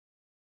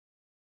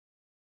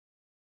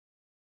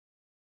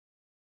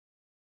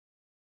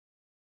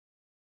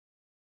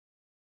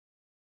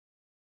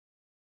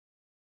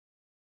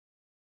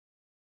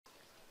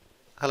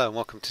Hello and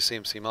welcome to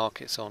CMC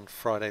Markets on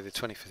Friday the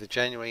 25th of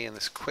January, and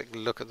this quick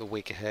look at the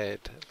week ahead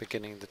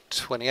beginning the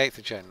 28th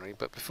of January.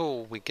 But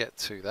before we get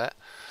to that,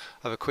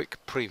 I have a quick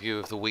preview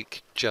of the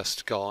week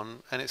just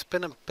gone, and it's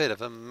been a bit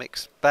of a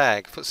mixed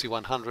bag. FTSE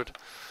 100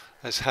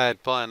 has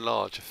had by and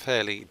large a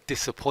fairly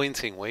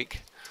disappointing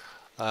week,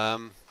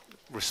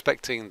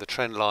 respecting the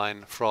trend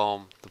line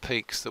from the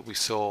peaks that we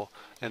saw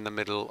in the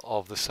middle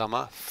of the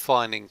summer,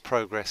 finding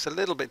progress a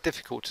little bit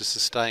difficult to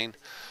sustain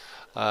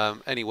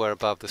anywhere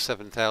above the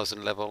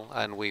 7,000 level,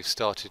 and we've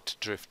started to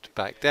drift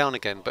back down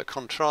again. But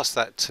contrast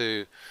that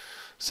to,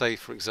 say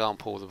for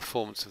example, the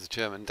performance of the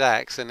German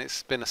DAX, and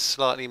it's been a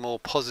slightly more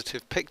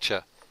positive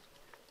picture,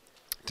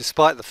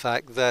 despite the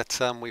fact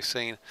that we've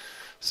seen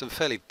some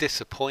fairly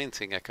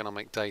disappointing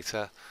economic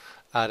data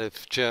out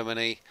of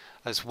Germany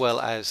as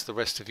well as the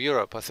rest of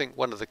Europe. I think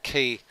one of the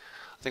key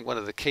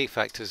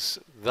factors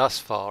thus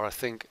far,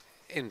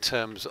 in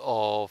terms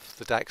of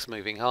the DAX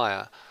moving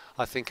higher,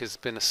 I think has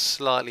been a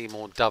slightly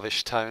more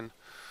dovish tone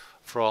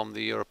from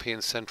the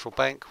European Central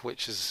Bank,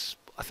 which has,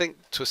 I think,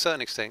 to a certain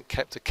extent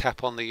kept a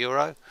cap on the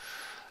euro.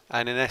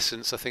 And in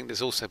essence, I think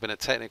there's also been a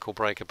technical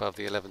break above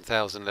the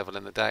 11,000 level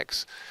in the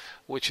DAX,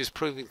 which is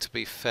proving to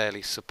be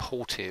fairly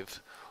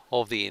supportive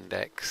of the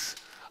index,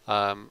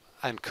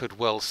 and could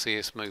well see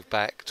us move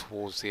back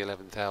towards the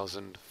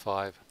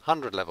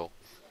 11,500 level.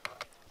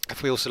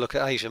 If we also look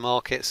at Asia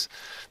markets,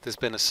 there's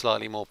been a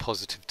slightly more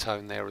positive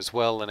tone there as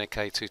well. The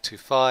Nikkei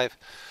 225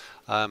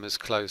 has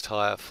closed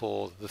higher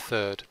for the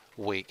third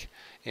week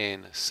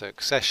in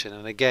succession,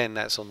 and again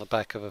that's on the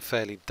back of a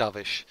fairly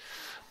dovish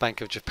Bank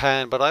of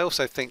Japan. But I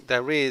also think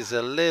there is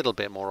a little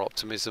bit more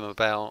optimism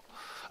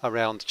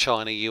around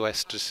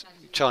China-US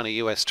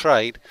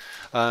trade,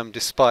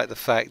 despite the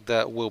fact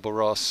that Wilbur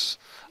Ross,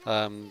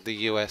 the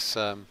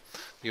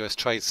US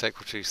Trade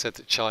Secretary, said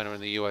that China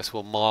and the US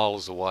were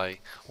miles away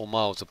or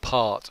miles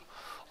apart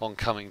on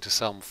coming to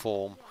some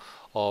form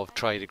of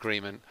trade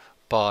agreement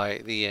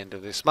by the end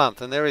of this month.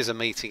 And there is a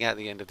meeting at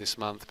the end of this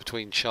month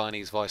between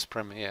Chinese Vice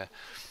Premier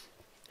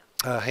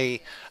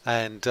He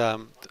and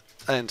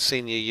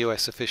senior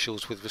US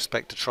officials with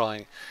respect to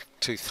trying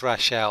to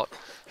thrash out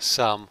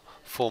some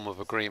form of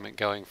agreement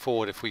going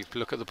forward. If we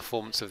look at the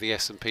performance of the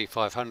S&P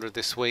 500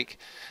 this week,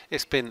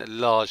 it's been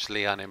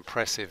largely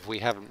unimpressive. We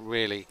haven't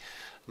really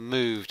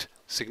moved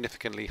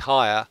significantly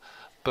higher,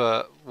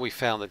 but we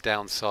found the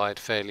downside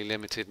fairly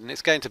limited, and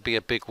it's going to be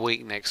a big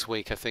week next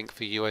week, I think,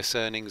 for US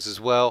earnings as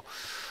well.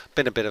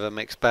 Been a bit of a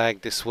mixed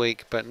bag this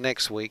week, but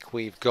next week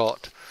we've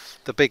got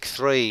the big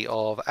three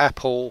of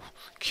Apple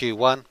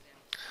Q1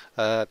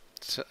 for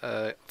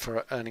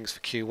earnings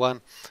for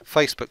Q1,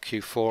 Facebook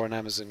Q4, and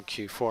Amazon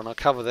Q4, and I'll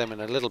cover them in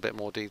a little bit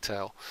more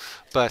detail.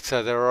 But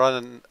there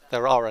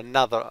are a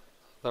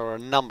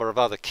number of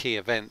other key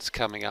events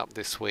coming up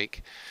this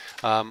week,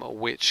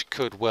 which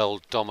could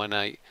well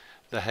dominate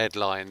the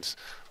headlines.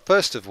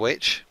 First of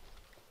which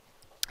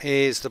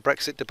is the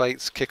Brexit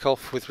debates kick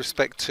off with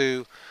respect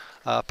to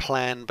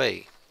Plan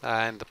B,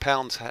 and the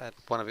pound's had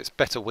one of its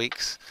better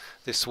weeks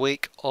this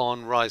week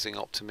on rising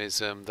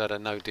optimism that a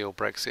no-deal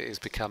Brexit is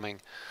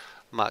becoming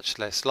much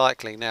less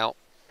likely. Now,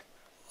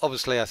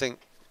 obviously, I think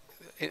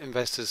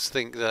investors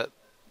think that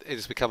it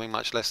is becoming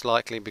much less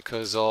likely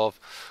because of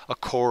a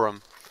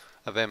quorum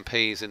of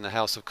MPs in the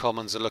House of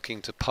Commons are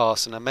looking to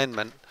pass an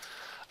amendment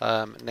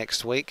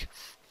next week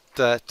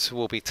that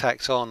will be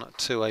tacked on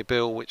to a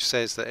bill which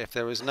says that if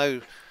there is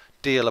no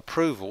deal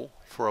approval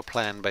for a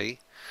Plan B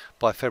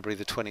by February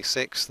the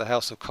 26th, the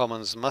House of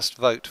Commons must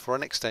vote for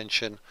an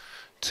extension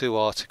to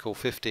Article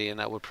 50, and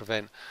that would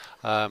prevent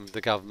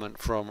the government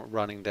from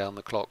running down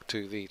the clock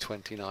to the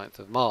 29th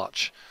of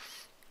March.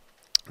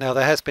 Now,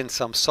 there has been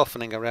some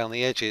softening around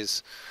the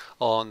edges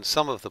on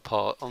some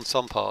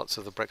parts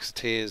of the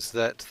Brexiteers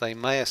that they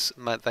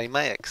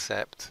may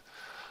accept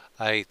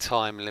a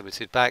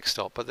time-limited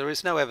backstop, but there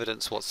is no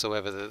evidence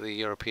whatsoever that the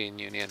European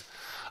Union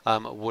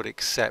would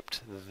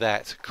accept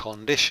that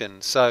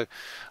condition. So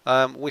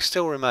we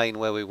still remain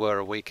where we were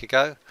a week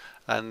ago,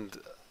 and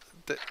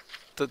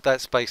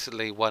that's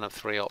basically one of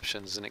three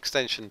options: an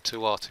extension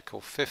to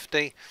Article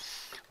 50,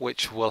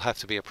 which will have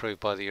to be approved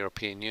by the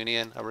European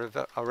Union,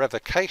 a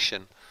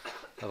revocation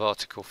of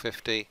Article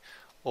 50,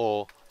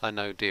 or a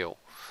no deal,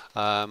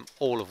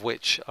 all of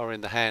which are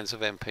in the hands of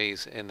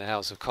MPs in the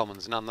House of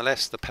Commons.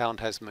 Nonetheless, the pound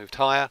has moved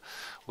higher.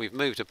 We've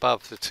moved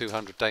above the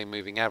 200-day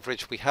moving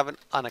average. We haven't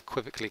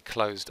unequivocally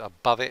closed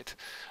above it,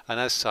 and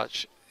as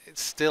such,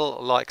 it's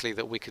still likely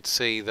that we could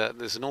see that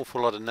there's an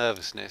awful lot of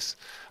nervousness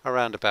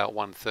around about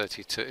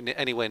 132,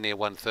 anywhere near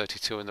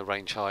 132 in the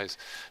range highs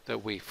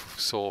that we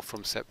saw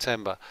from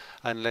September,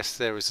 unless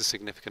there is a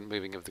significant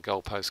moving of the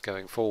goalpost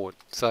going forward.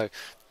 So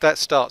that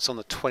starts on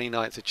the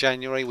 29th of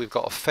January. We've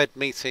got a Fed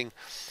meeting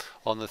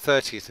on the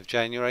 30th of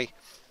January.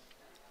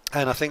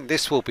 And I think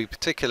this will be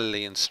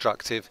particularly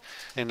instructive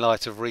in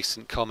light of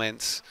recent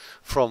comments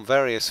from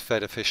various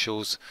Fed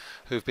officials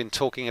who've been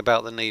talking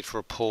about the need for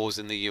a pause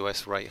in the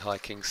US rate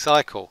hiking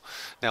cycle.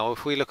 Now,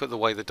 if we look at the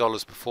way the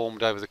dollar's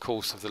performed over the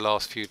course of the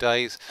last few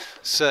days,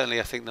 certainly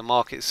I think the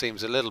market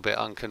seems a little bit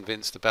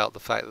unconvinced about the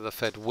fact that the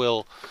Fed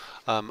will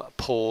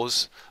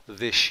pause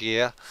this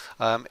year.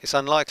 It's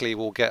unlikely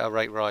we'll get a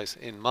rate rise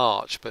in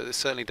March, but it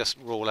certainly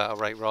doesn't rule out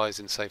a rate rise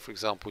in, say, for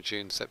example,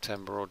 June,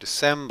 September or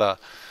December.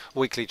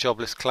 Weekly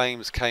jobless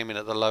claims came in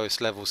at the lowest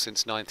level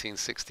since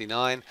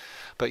 1969,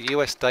 but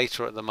US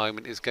data at the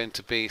moment is going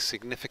to be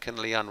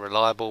significantly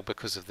unreliable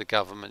because of the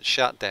government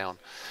shutdown.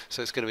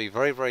 So it's going to be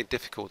very, very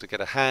difficult to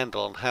get a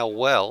handle on how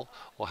well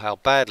or how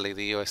badly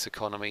the US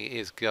economy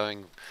is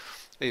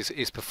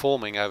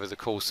performing over the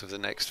course of the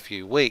next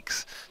few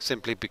weeks,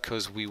 simply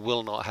because we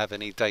will not have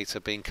any data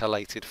being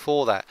collated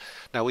for that.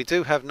 Now, we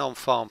do have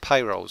non-farm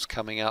payrolls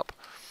coming up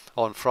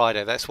on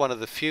Friday. That's one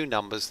of the few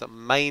numbers that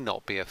may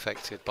not be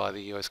affected by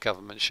the US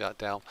government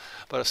shutdown,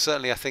 but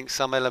certainly I think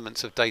some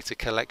elements of data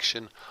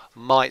collection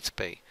might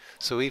be.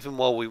 So even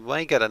while we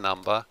may get a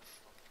number,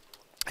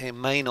 it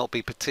may not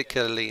be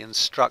particularly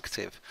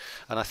instructive,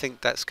 and I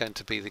think that's going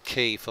to be the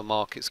key for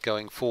markets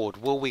going forward.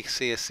 Will we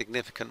see a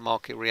significant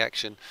market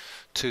reaction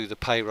to the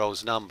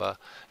payrolls number,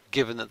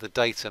 given that the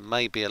data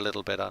may be a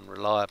little bit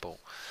unreliable?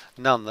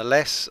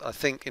 Nonetheless, I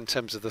think in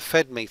terms of the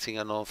Fed meeting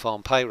and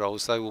non-farm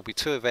payrolls, there will be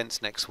two events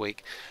next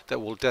week that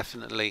will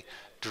definitely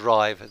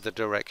drive the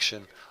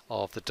direction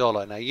of the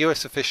dollar. Now,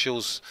 US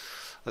officials,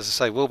 as I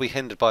say, will be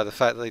hindered by the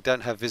fact that they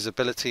don't have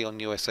visibility on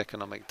US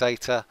economic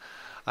data,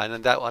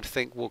 and that, I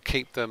think, will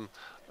keep them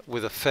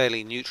with a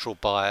fairly neutral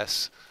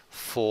bias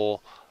for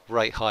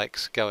rate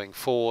hikes going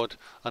forward,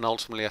 and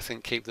ultimately I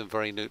think keep them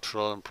very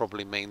neutral and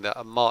probably mean that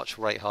a March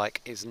rate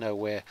hike is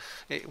nowhere,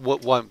 it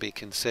won't be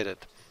considered.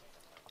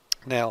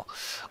 Now,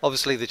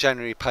 obviously the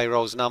January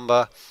payrolls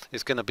number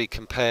is going to be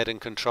compared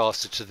and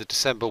contrasted to the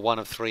December one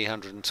of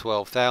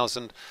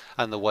 312,000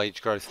 and the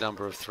wage growth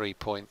number of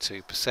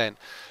 3.2%.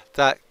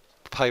 That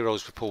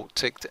payrolls report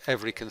ticked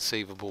every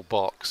conceivable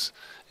box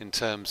in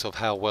terms of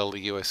how well the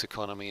US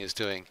economy is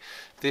doing.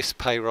 This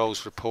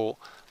payrolls report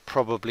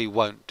probably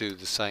won't do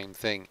the same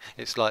thing.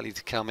 It's likely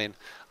to come in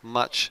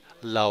much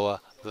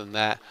lower than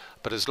that,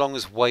 but as long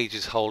as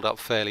wages hold up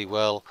fairly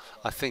well,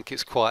 I think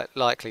it's quite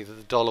likely that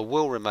the dollar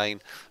will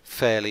remain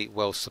fairly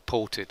well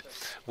supported.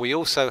 We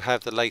also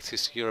have the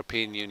latest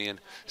European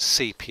Union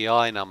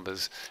CPI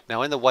numbers.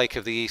 Now, in the wake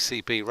of the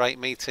ECB rate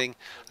meeting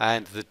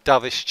and the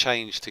dovish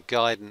change to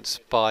guidance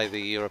by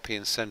the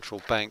European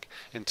Central Bank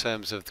in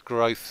terms of the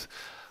growth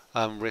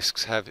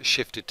risks have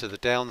shifted to the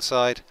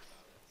downside,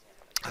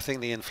 I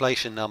think the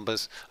inflation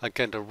numbers are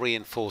going to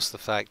reinforce the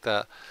fact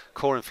that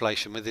core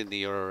inflation within the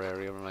euro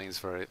area remains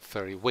very,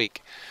 very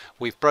weak.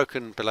 We've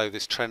broken below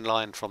this trend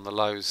line from the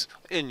lows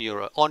in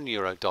euro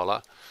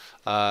dollar,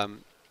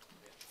 from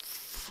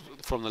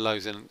the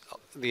lows in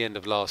the end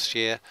of last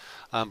year,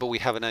 but we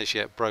haven't as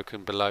yet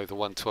broken below the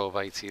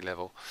 112.80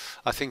 level.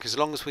 I think as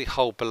long as we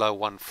hold below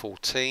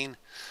 114,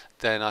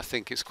 then I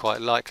think it's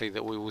quite likely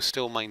that we will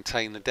still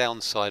maintain the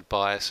downside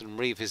bias and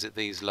revisit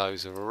these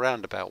lows of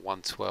around about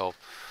 112.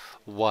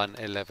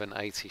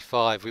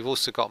 111.85. We've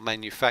also got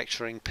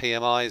manufacturing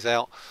PMIs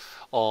out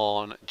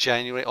on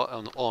January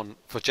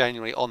for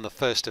January on the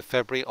 1st of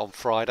February on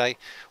Friday.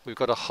 We've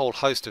got a whole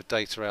host of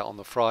data out on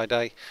the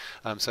Friday,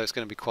 so it's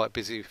going to be quite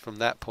busy from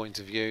that point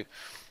of view.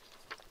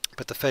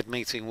 But the Fed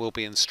meeting will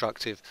be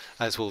instructive,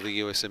 as will the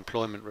US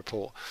employment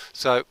report.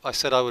 So I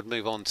said I would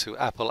move on to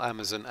Apple,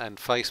 Amazon and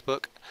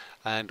Facebook,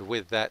 and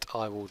with that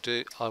I will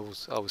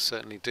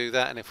certainly do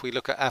that. And if we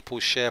look at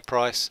Apple's share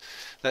price,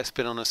 that's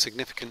been on a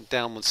significant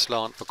downward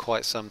slant for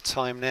quite some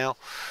time now.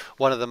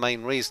 One of the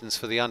main reasons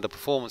for the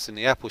underperformance in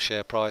the Apple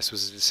share price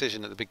was a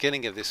decision at the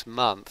beginning of this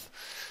month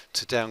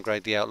to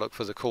downgrade the outlook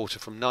for the quarter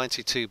from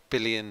 $92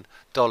 billion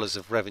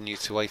of revenue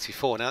to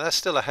 84. Now that's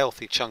still a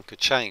healthy chunk of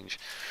change,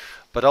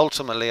 but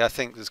ultimately I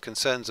think there's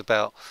concerns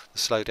about the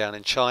slowdown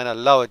in China,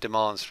 lower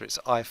demands for its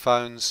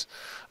iPhones.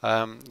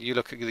 You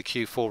look at the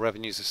Q4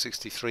 revenues of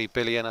 63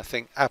 billion. I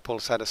think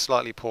Apple's had a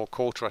slightly poor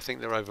quarter. I think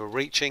they're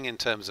overreaching in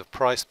terms of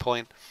price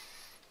point,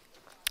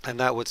 and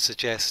that would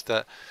suggest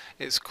that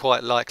it's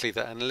quite likely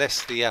that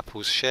unless the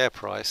Apple's share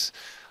price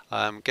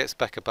gets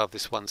back above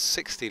this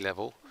 160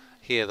 level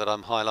here that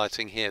I'm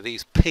highlighting here,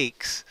 these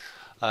peaks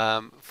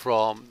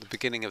from the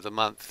beginning of the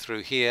month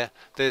through here,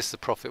 there's the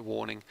profit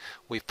warning.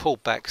 We've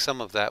pulled back some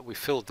of that, we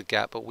filled the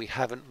gap, but we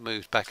haven't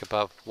moved back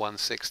above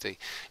 160.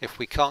 If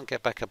we can't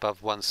get back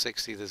above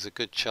 160, there's a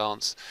good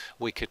chance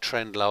we could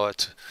trend lower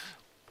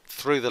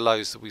through the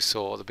lows that we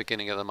saw at the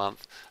beginning of the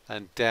month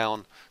and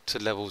down to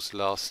levels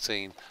last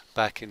seen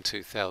back in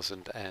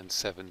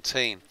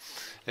 2017.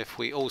 If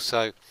we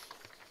also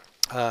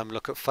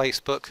look at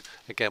Facebook,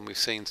 again we've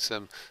seen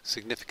some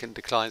significant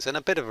declines and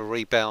a bit of a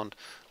rebound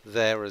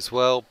there as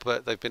well,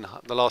 but they've been,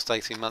 the last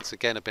 18 months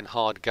again have been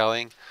hard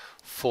going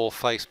for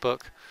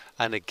Facebook,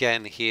 and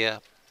again here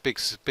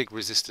big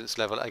resistance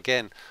level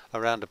again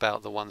around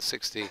about the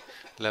 160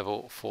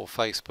 level for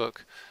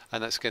Facebook,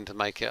 and that's going to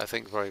make it, I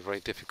think, very, very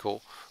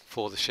difficult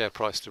for the share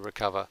price to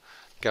recover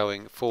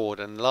going forward.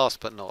 And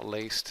last but not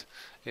least,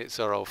 it's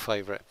our old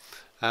favorite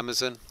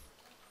Amazon.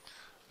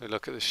 We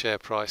look at the share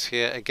price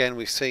here, again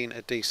we've seen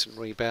a decent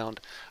rebound,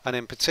 and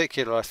in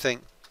particular I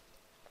think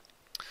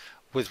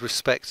with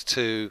respect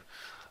to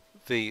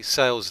the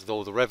sales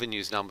or the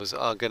revenues numbers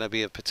are going to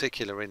be of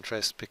particular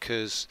interest,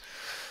 because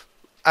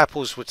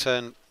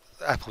Amazon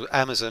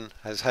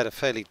has had a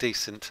fairly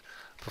decent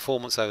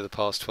performance over the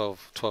past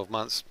 12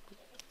 months,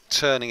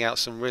 turning out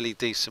some really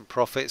decent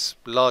profits,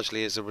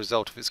 largely as a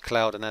result of its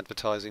cloud and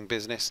advertising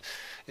business.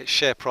 Its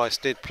share price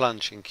did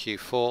plunge in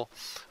Q4,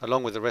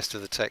 along with the rest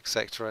of the tech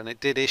sector, and it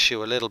did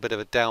issue a little bit of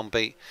a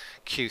downbeat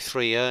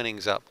Q3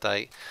 earnings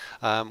update,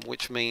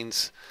 which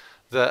means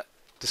that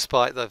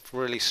despite the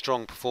really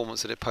strong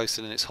performance that it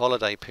posted in its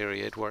holiday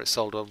period, where it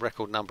sold a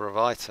record number of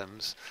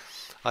items,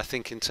 I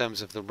think in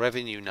terms of the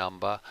revenue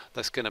number,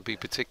 that's going to be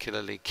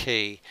particularly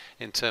key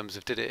in terms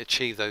of, did it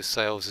achieve those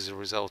sales as a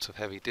result of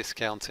heavy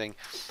discounting,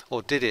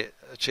 or did it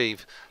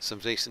achieve some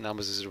decent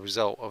numbers as a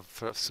result of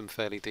some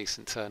fairly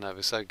decent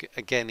turnover. So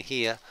again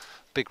here,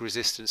 big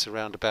resistance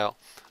around about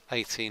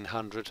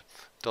 $1,800,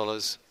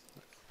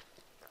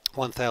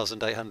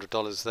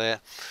 $1,800 there.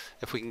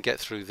 If we can get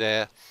through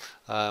there,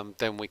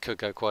 then we could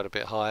go quite a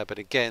bit higher. But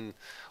again,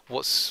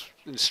 what's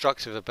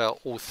instructive about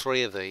all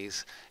three of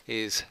these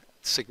is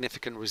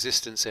significant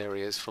resistance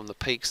areas from the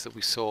peaks that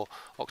we saw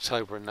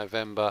October and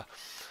November.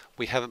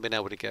 We haven't been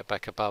able to get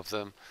back above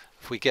them.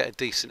 If we get a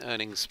decent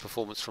earnings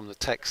performance from the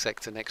tech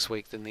sector next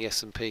week, then the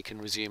S&P can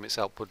resume its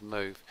upward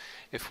move.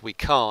 If we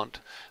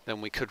can't,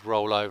 then we could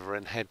roll over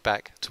and head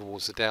back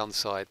towards the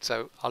downside.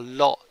 So a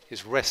lot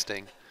is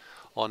resting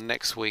on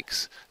next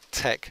week's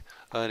tech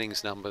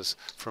earnings numbers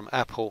from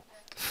Apple,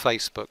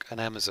 Facebook and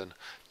Amazon.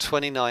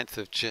 29th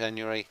of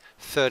January,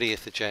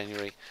 30th of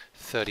January,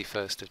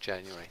 31st of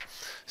January.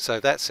 So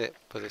that's it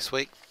for this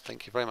week.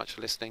 Thank you very much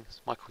for listening.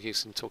 It's Michael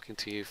Hewson talking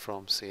to you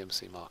from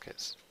CMC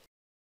Markets.